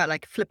thinking about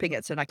like flipping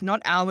it. So like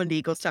not our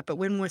legal stuff, but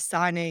when we're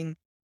signing,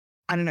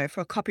 I don't know,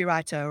 for a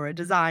copywriter or a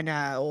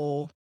designer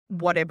or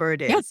whatever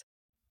it is,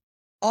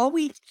 are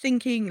we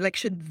thinking like,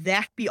 should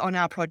that be on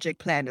our project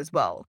plan as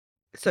well?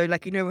 So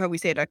like, how we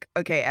said, like,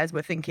 okay, as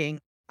we're thinking,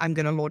 I'm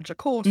going to launch a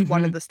course,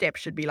 one of the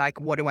steps should be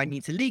like, what do I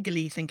need to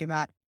legally think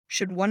about?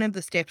 Should one of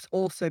the steps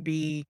also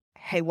be,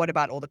 hey, what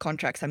about all the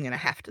contracts I'm going to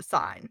have to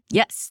sign?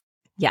 Yes.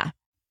 Yeah.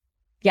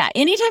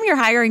 Anytime you're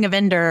hiring a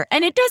vendor,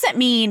 and it doesn't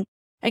mean,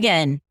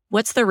 again,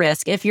 what's the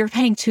risk? If you're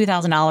paying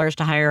 $2,000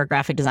 to hire a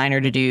graphic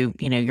designer to do,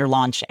 your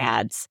launch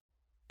ads,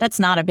 that's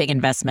not a big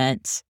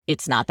investment.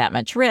 It's not that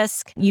much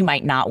risk. You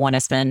might not want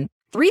to spend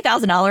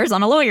 $3,000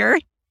 on a lawyer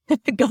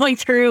going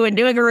through and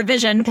doing a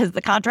revision because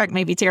the contract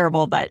may be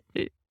terrible, but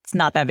it's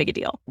not that big a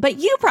deal. But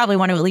you probably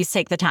want to at least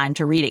take the time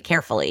to read it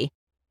carefully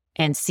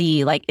and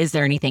see, like, is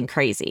there anything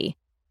crazy?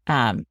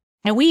 And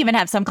we even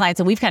have some clients,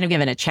 and we've kind of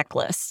given a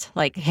checklist,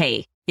 like,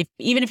 hey,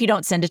 even if you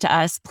don't send it to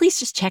us, please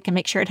just check and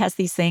make sure it has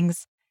these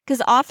things.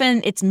 Because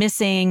often it's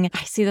missing.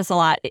 I see this a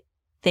lot.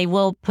 They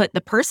will put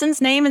the person's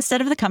name instead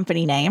of the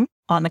company name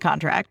on the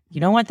contract. You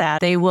don't want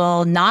that. They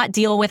will not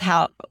deal with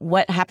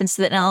what happens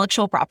to the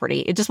intellectual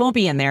property. It just won't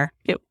be in there.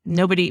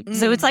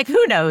 So it's like,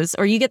 who knows?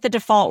 Or you get the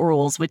default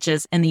rules, which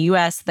is in the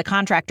US, the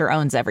contractor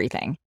owns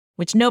everything,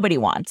 which nobody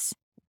wants.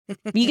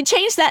 You can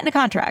change that in a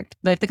contract,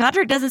 but if the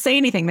contract doesn't say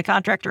anything, the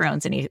contractor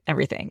owns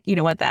everything. You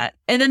don't want that.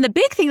 And then the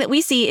big thing that we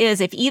see is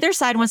if either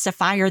side wants to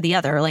fire the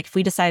other, like if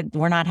we decide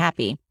we're not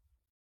happy,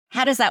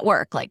 how does that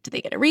work? Like, do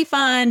they get a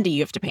refund? Do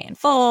you have to pay in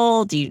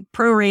full? Do you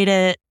prorate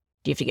it?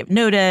 Do you have to give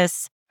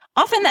notice?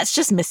 Often that's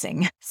just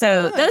missing.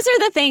 So those are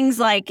the things,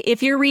 like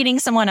if you're reading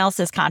someone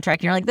else's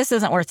contract and you're like, this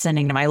isn't worth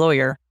sending to my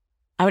lawyer,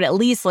 I would at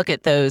least look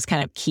at those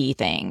kind of key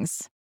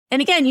things.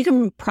 And again, you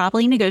can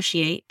probably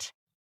negotiate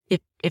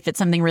if it's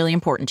something really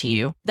important to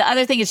you. The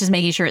other thing is just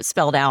making sure it's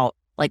spelled out,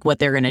 like what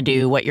they're going to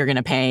do, what you're going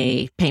to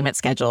pay, payment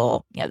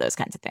schedule, those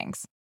kinds of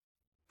things.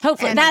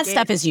 Hopefully that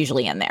stuff is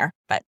usually in there,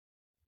 but.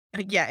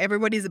 Yeah,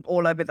 everybody's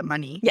all over the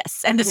money.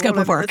 Yes, and the scope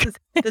of work.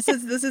 This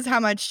is how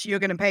much you're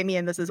going to pay me,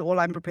 and this is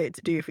all I'm prepared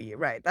to do for you,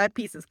 right? That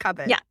piece is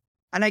covered. Yeah.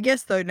 And I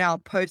guess, though, now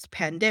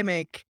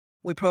post-pandemic,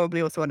 we probably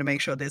also want to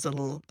make sure there's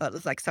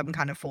like some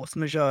kind of force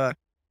majeure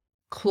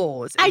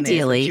clause in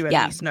ideally, there so you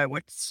at least know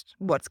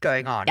what's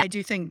going on. Yeah. I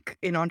do think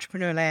in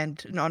entrepreneur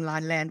land and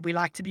online land, we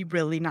like to be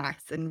really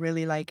nice and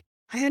really like,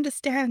 I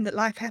understand that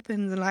life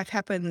happens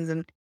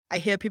and I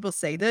hear people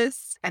say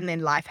this and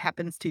then life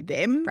happens to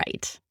them.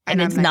 Right.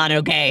 And it's not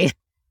okay.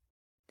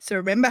 So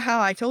remember how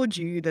I told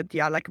you that,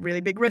 like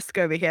really big risk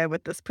over here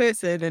with this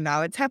person and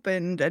now it's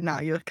happened and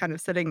now you're kind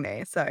of sitting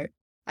there. So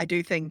I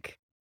do think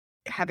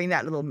having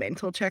that little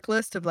mental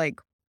checklist of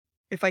like,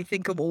 if I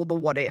think of all the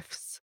what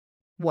ifs,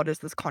 what does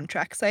this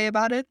contract say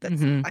about it?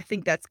 I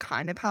think that's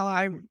kind of how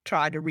I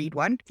try to read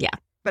one. Yeah.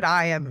 But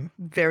I am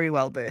very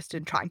well versed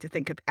in trying to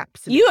think of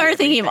absolutely You are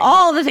thinking of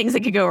all the things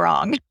that could go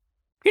wrong.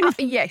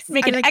 Yes.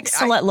 Make an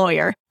excellent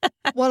lawyer.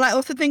 Well, I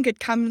also think it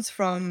comes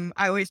from,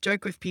 I always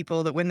joke with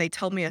people that when they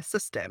tell me a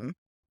system,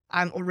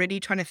 I'm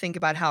already trying to think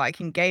about how I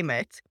can game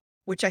it,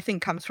 which I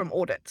think comes from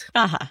audit.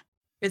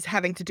 Is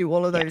having to do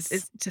all of those,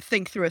 is to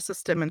think through a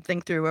system and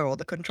think through where all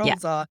the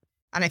controls are.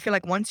 And I feel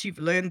like once you've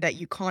learned that,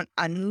 you can't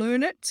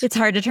unlearn it. It's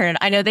hard to turn.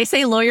 I know they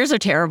say lawyers are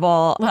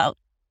terrible. Well,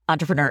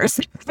 entrepreneurs,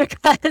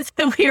 because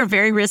we are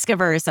very risk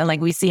averse and like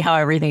we see how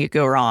everything could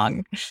go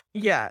wrong.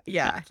 Yeah.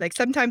 Like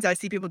sometimes I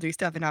see people do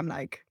stuff and I'm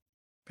like,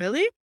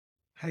 really?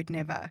 I would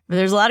never. But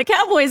there's a lot of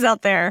cowboys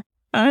out there.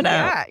 I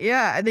know.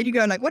 Yeah. And then you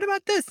go like, what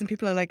about this? And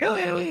people are like, oh,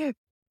 yeah.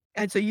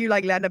 And so you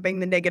like land up being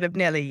the negative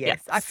Nelly.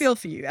 Yes. I Yes. feel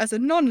for you as a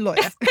non-lawyer.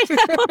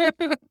 I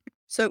know.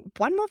 So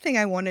one more thing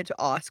I wanted to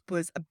ask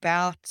was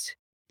about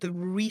the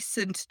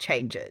recent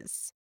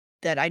changes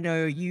that I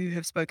know you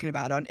have spoken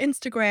about on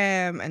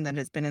Instagram and that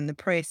has been in the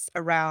press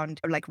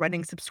around like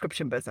running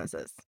subscription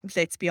businesses.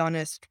 Let's be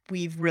honest,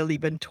 we've really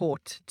been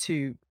taught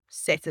to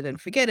set it and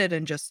forget it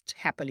and just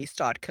happily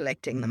start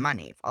collecting the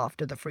money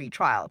after the free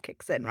trial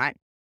kicks in, right?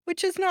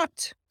 Which is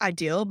not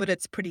ideal, but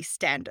it's pretty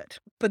standard.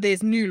 But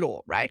there's new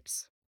law, right?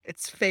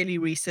 It's fairly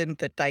recent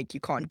that like you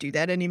can't do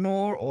that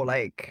anymore, or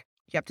like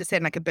you have to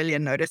send like 1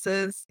 billion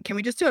notices. Can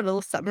we just do a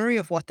little summary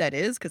of what that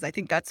is? Because I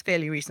think that's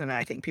fairly recent and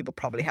I think people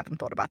probably haven't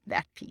thought about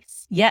that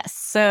piece. Yes.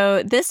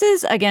 So this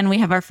is, again, we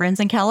have our friends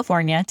in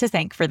California to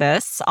thank for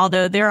this,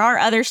 although there are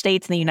other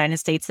states in the United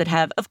States that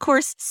have, of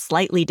course,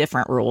 slightly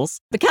different rules.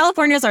 But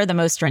California's are the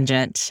most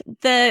stringent.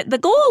 The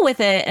goal with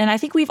it, and I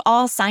think we've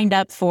all signed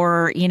up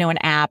for, an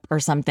app or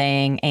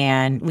something,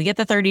 and we get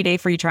the 30-day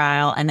free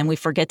trial, and then we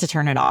forget to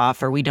turn it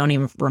off, or we don't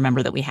even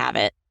remember that we have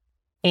it.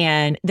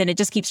 And then it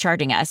just keeps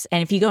charging us.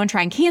 And if you go and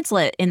try and cancel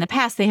it, in the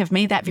past, they have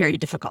made that very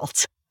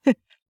difficult.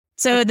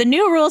 So the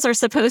new rules are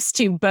supposed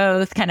to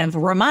both kind of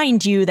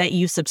remind you that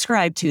you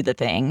subscribe to the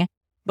thing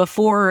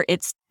before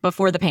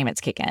the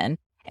payments kick in,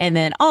 and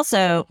then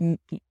also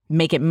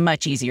make it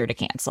much easier to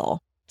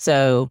cancel.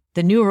 So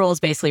the new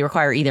rules basically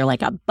require either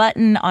like a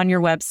button on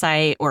your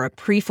website or a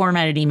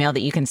pre-formatted email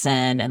that you can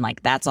send, and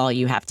like that's all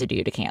you have to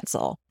do to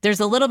cancel. There's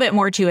a little bit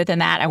more to it than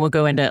that. I will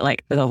go into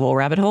like the whole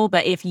rabbit hole,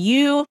 but if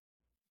you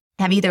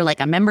have either like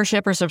a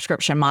membership or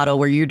subscription model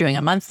where you're doing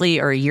a monthly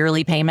or a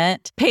yearly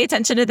payment, pay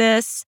attention to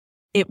this.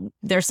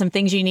 There's some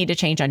things you need to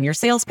change on your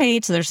sales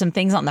page. So there's some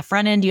things on the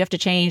front end you have to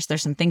change.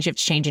 There's some things you have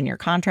to change in your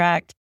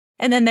contract.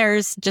 And then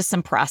there's just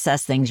some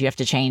process things you have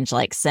to change,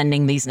 like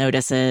sending these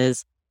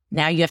notices.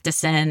 Now you have to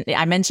send,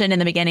 I mentioned in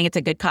the beginning, it's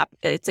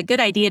a good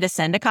idea to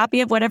send a copy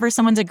of whatever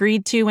someone's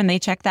agreed to when they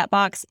check that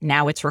box.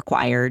 Now it's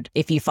required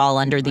if you fall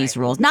under these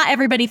rules. Not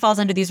everybody falls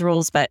under these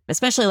rules, but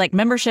especially like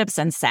memberships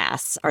and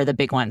SaaS are the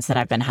big ones that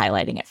I've been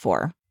highlighting it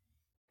for.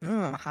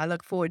 Oh, I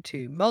look forward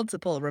to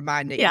multiple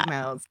reminder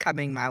emails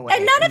coming my way.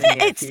 And none of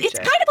it, it's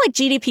kind of like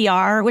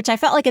GDPR, which I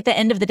felt like at the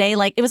end of the day,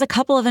 like it was a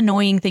couple of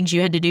annoying things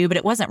you had to do, but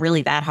it wasn't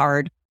really that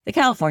hard. The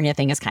California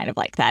thing is kind of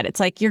like that. It's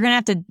like you're going to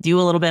have to do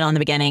a little bit on the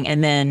beginning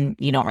and then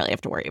you don't really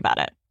have to worry about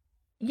it.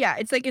 Yeah,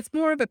 it's like it's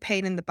more of a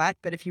pain in the butt,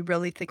 but if you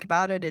really think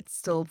about it, it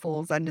still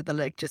falls under the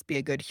like just be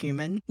a good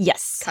human.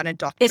 Yes. Kind of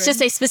doctrine. It's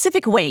just a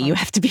specific way you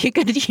have to be a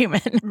good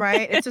human.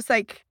 Right? It's just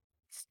like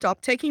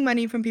stop taking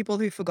money from people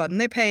who've forgotten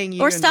they're paying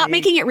you. Or stop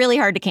making it really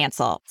hard to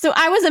cancel. So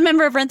I was a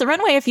member of Rent the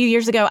Runway a few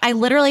years ago. I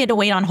literally had to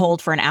wait on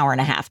hold for an hour and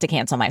a half to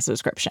cancel my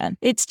subscription.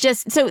 It's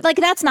just, so like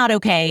that's not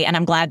okay. And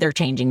I'm glad they're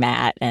changing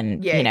that.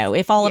 And,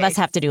 if all of us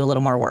have to do a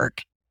little more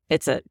work,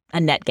 it's a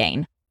net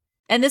gain.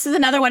 And this is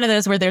another one of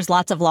those where there's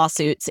lots of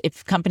lawsuits.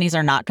 If companies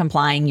are not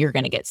complying, you're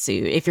going to get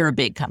sued. If you're a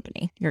big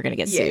company, you're going to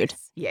get sued.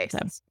 Yes. So.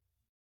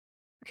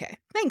 Okay.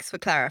 Thanks for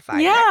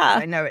clarifying. Yeah.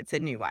 That, I know it's a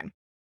new one.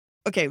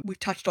 Okay, we've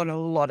touched on a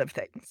lot of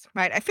things,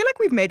 right? I feel like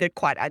we've made it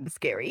quite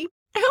unscary.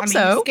 I hope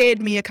so. You scared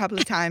me a couple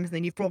of times, and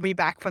then you've brought me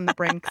back from the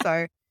brink.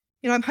 So,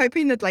 I'm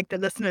hoping that like the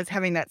listeners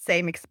having that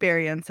same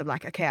experience of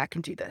like, okay, I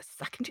can do this,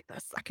 I can do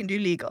this, I can do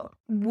legal.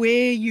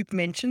 Where you've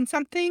mentioned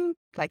something,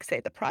 like say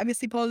the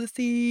privacy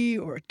policy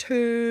or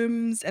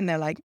terms, and they're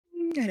like,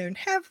 I don't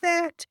have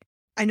that.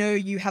 I know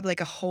you have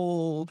like a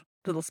whole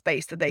little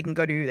space that they can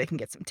go to. They can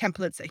get some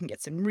templates, they can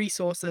get some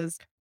resources.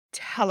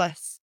 Tell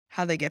us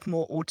how they get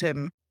more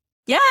autumn.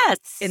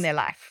 Yes. In their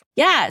life.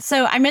 Yeah.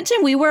 So I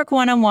mentioned we work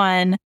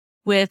one-on-one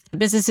with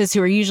businesses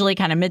who are usually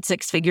kind of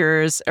mid-six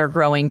figures or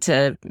growing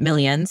to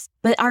millions.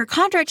 But our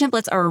contract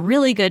templates are a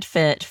really good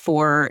fit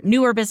for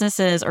newer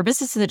businesses or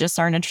businesses that just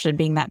aren't interested in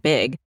being that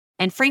big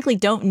and frankly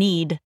don't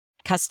need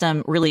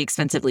custom, really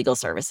expensive legal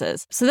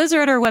services. So those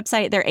are at our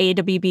website. They're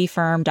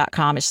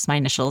awbfirm.com. It's just my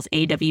initials,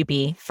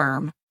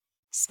 awbfirm,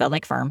 spelled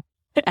like firm.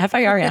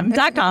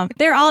 FIRM.com.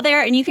 They're all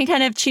there and you can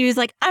kind of choose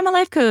like, I'm a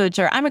life coach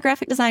or I'm a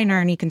graphic designer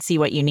and you can see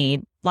what you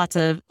need. Lots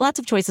of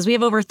choices. We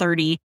have over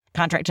 30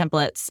 contract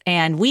templates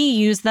and we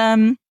use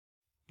them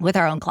with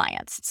our own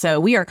clients. So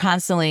we are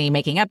constantly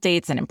making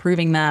updates and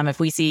improving them. If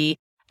we see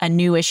a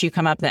new issue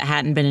come up that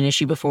hadn't been an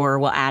issue before,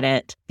 we'll add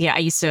it. Yeah, I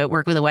used to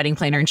work with a wedding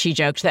planner and she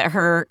joked that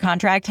her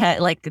contract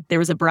had like, there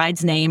was a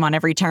bride's name on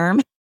every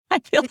term. I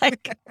feel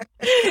like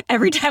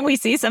every time we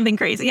see something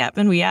crazy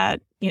happen, we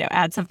add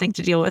something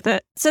to deal with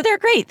it. So they're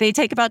great. They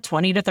take about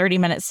 20 to 30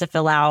 minutes to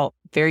fill out,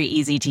 very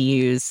easy to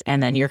use,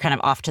 and then you're kind of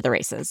off to the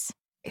races.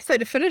 So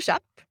to finish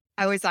up,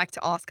 I always like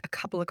to ask a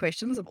couple of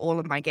questions of all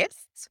of my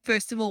guests.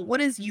 First of all, what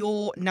is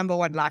your number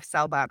one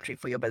lifestyle boundary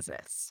for your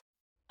business?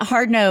 A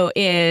hard no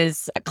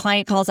is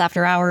client calls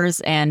after hours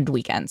and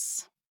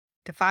weekends.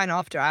 Define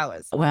after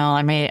hours. Well,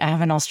 I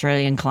have an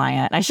Australian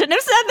client. I shouldn't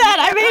have said that.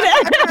 I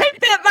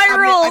fit my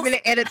rules. I'm going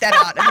to edit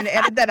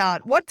that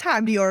out. What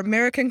time do your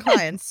American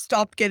clients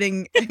stop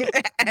getting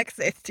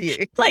access to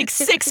you? Like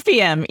 6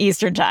 p.m.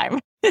 Eastern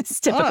time. It's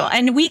typical. Oh.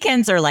 And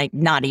weekends are like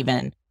not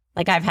even,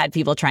 like I've had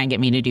people try and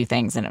get me to do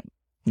things and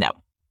no.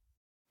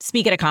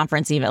 speak at a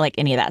conference, even like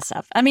any of that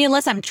stuff. I mean,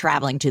 unless I'm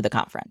traveling to the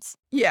conference.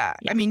 Yeah.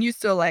 Yeah. I mean, you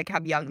still like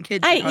have young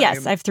kids at home.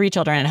 Yes, I have 3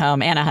 children at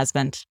home and a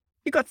husband.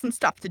 You got some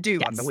stuff to do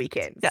on the Yes.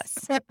 weekends.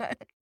 Yes.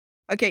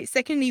 Okay.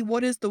 Secondly,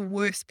 what is the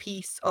worst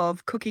piece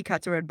of cookie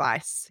cutter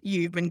advice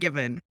you've been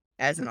given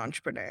as an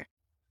entrepreneur?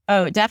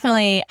 Oh,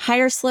 definitely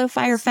hire slow,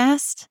 fire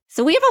fast.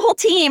 So we have a whole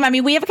team. I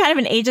mean, we have a kind of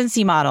an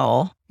agency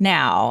model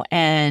now.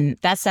 And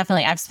that's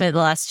definitely, I've spent the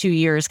last 2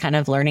 years kind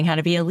of learning how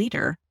to be a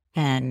leader.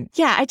 And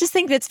yeah, I just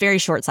think it's very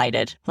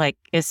short-sighted, like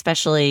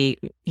especially,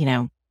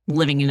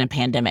 living in a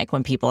pandemic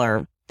when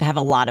people have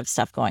a lot of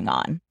stuff going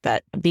on,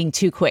 that being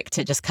too quick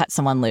to just cut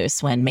someone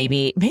loose when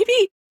maybe,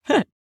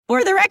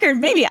 for the record,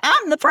 maybe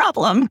I'm the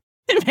problem.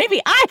 And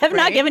maybe I have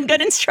not given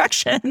good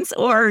instructions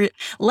or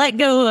let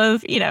go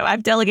of,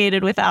 I've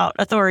delegated without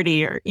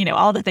authority or,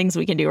 all the things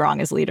we can do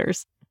wrong as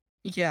leaders.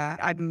 Yeah,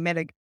 I met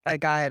a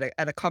guy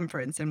at a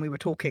conference and we were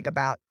talking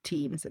about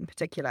teams in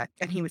particular.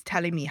 And he was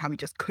telling me how he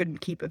just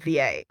couldn't keep a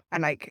VA.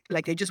 And like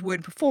they just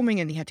weren't performing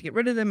and he had to get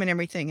rid of them and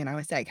everything. And I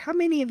was like, how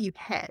many have you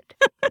had?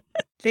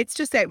 Let's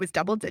just say it was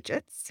double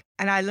digits.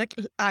 And I looked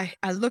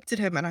at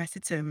him and I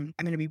said to him,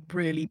 I'm going to be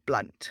really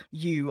blunt.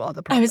 You are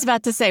the problem. I was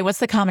about to say, what's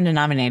the common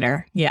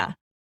denominator? Yeah.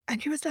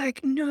 And he was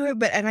like, no,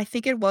 and I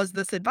think it was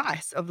this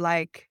advice of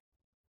like,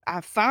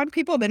 I've found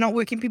people, they're not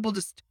working people,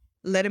 just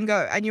let them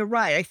go. And you're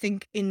right. I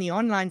think in the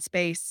online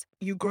space,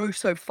 you grow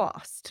so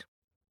fast.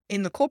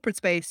 In the corporate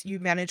space, you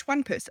manage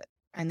 1 person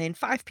and then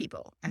 5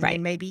 people and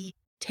then maybe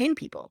 10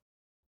 people.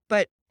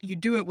 But you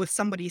do it with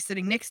somebody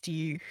sitting next to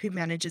you who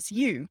manages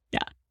you. Yeah.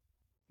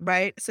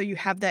 Right. So you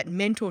have that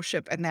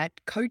mentorship and that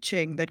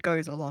coaching that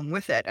goes along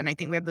with it. And I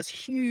think we have this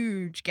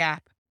huge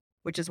gap,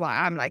 which is why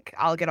I'm like,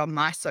 I'll get on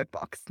my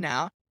soapbox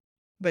now.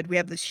 But we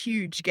have this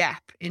huge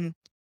gap in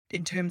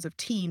terms of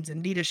teams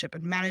and leadership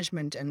and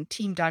management and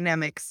team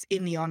dynamics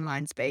in the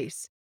online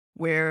space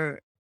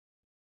where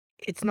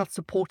it's not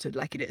supported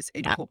like it is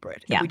in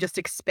corporate. Yeah. We just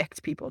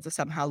expect people to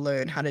somehow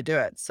learn how to do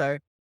it. So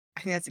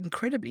I think that's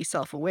incredibly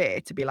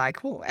self-aware to be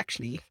like, oh,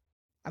 actually,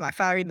 am I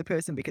firing the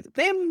person because of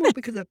them or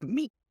because of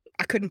me?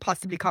 I couldn't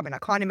possibly comment. I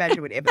can't imagine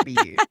it would ever be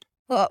you.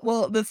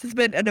 Well, this has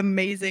been an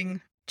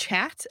amazing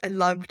chat. I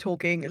love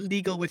talking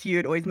legal with you.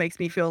 It always makes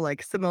me feel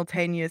like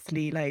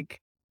simultaneously like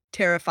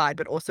terrified,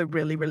 but also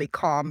really, really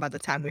calm by the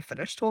time we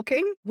finish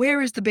talking.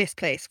 Where is the best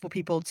place for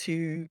people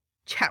to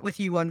chat with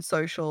you on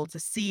social, to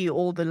see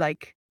all the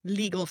like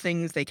legal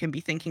things they can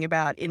be thinking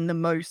about in the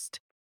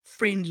most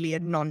friendly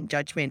and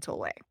non-judgmental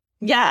way?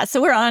 Yeah.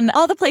 So we're on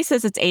all the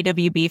places. It's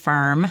AWB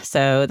Firm.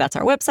 So that's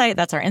our website.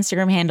 That's our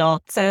Instagram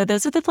handle. So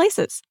those are the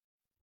places.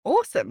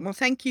 Awesome. Well,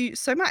 thank you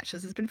so much.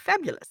 This has been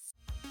fabulous.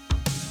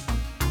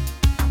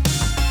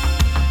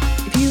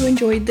 If you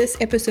enjoyed this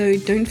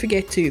episode, don't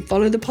forget to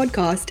follow the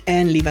podcast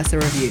and leave us a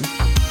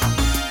review.